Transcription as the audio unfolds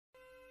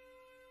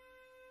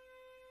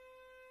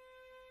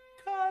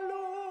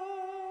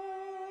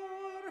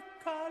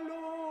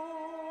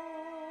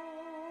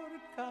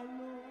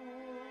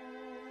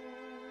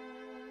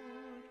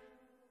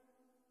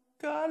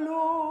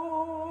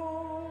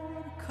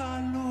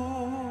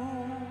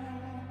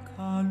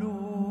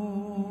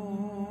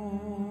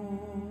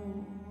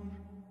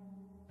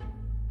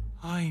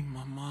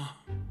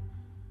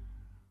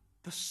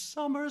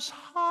summer's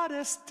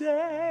hottest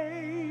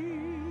day.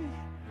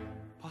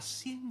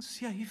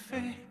 Paciencia y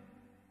fe,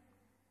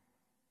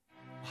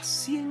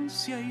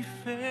 paciencia y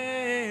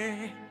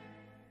fe.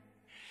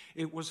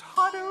 It was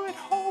hotter at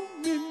home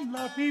in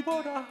La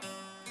Víbora,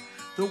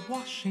 the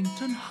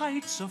Washington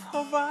Heights of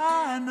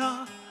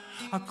Havana,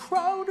 a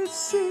crowded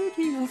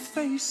city of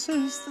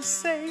faces the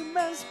same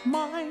as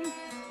mine.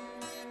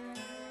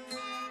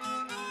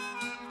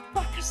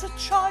 Back as a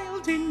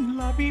child in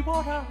La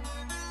Víbora,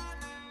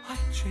 I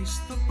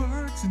chased the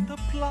birds in the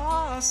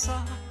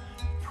plaza,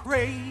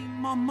 praying,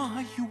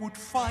 Mama, you would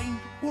find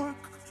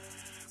work,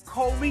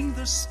 combing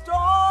the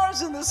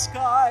stars in the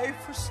sky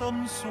for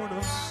some sort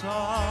of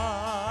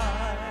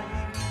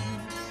sign.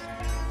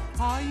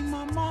 Ay,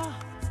 Mama,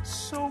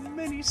 so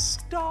many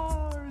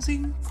stars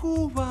in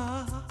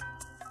Cuba.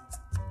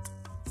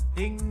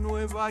 In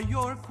Nueva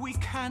York, we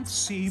can't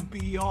see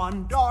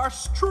beyond our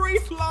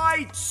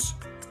streetlights.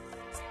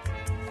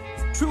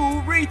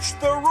 To reach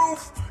the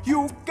roof,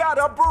 you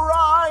gotta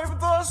bribe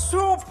the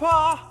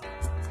supa.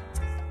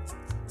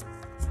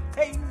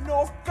 Ain't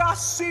no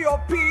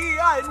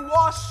cassiopeia in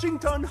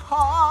Washington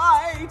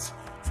Heights,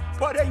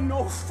 but ain't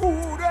no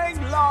food in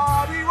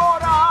La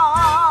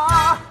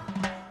Víbora.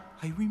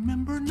 I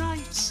remember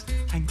nights,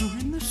 anger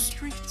in the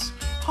streets,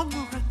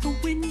 hunger at the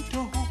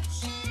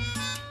windows,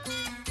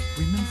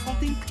 women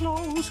folding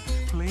clothes,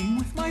 playing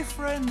with my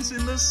friends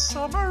in the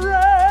summer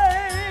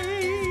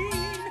rain.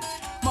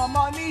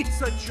 Mama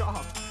needs a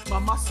job.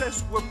 Mama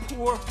says we're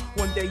poor.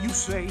 One day you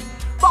say,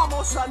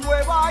 vamos a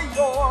Nueva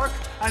York.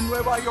 And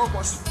Nueva York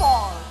was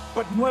far,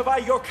 but Nueva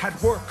York had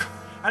work.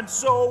 And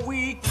so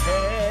we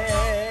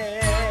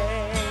came.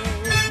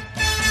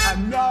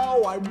 And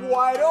now I'm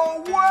wide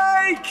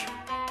awake,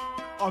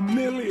 a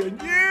million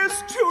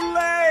years too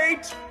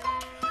late.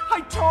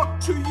 I talk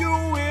to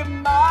you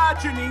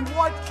imagining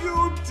what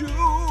you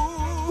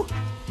do,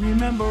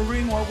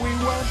 remembering what we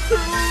went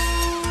through.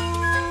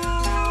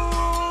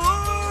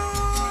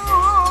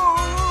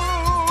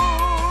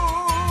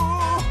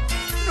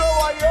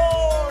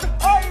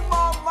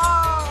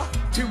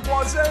 It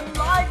wasn't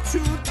like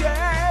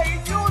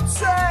today. You'd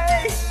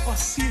say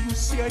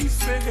paciencia y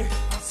fe,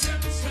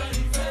 paciencia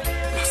y fe,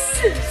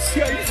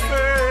 paciencia y fe.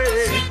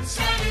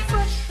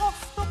 Fresh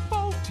off the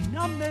boat in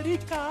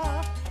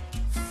America,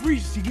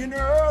 freezing in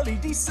early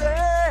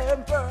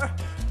December,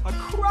 a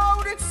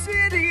crowded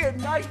city in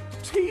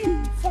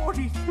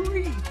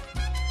 1943.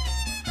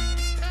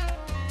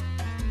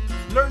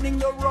 Learning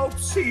the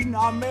ropes in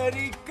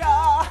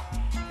America.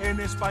 En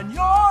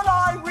español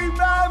I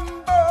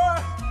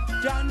remember,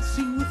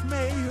 dancing with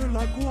Mayor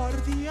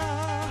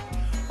LaGuardia,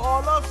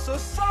 all of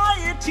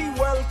society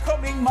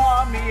welcoming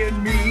Mommy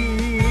and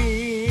me.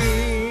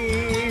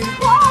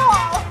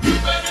 Oh! You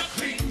better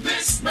clean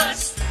this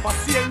mess.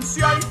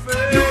 Paciencia y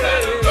fe. You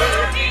better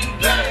learn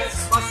English.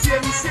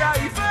 Paciencia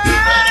y fe. You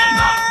better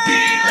not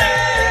be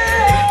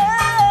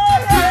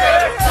late. You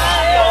better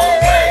find your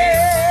way.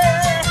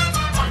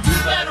 Are you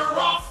better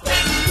off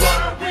than you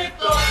were with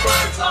the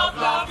birds of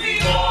La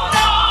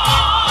Víbora?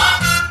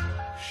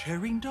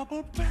 Sharing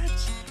double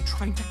beds,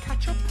 trying to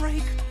catch a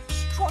break,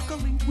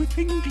 struggling with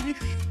English.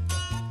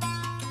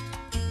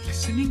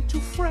 Listening to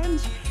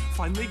friends,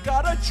 finally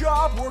got a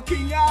job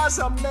working as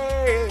a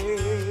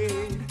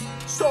maid.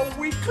 So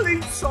we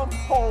cleaned some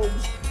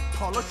homes,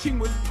 polishing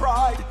with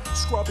pride,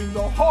 scrubbing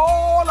the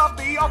whole of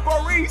the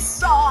Upper East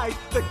Side.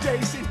 The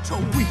days into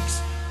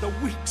weeks, the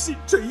weeks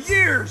into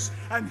years,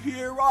 and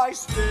here I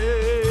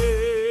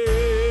stay.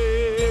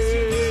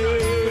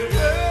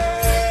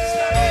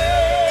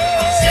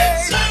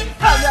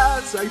 And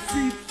as I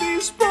feed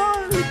these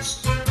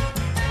birds,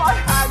 my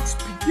hands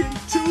begin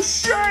to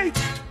shake.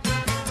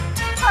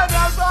 And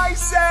as I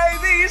say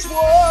these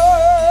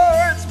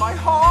words, my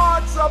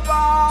heart's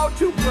about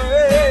to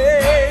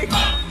break.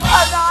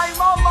 And I,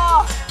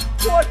 Mama,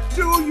 what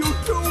do you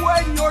do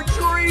when your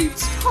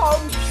dreams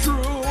come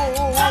true?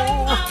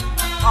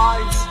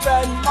 I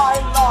spend my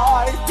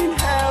life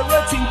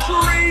inheriting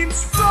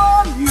dreams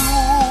from you.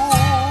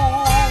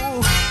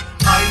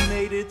 I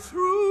made it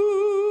through,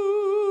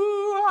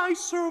 I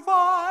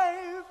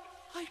survived,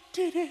 I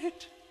did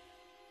it.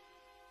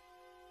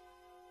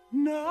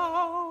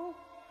 Now,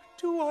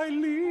 do I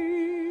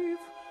leave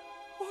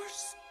or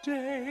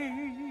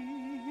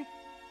stay?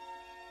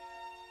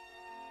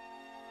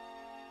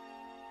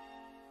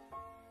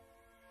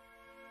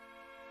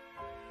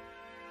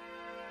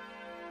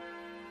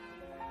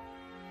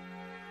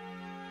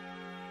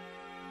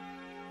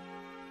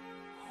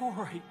 All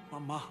right,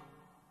 Mama.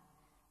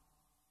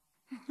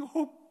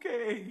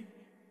 Okay.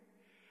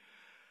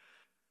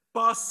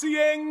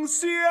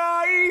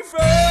 Paciencia y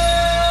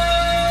fe.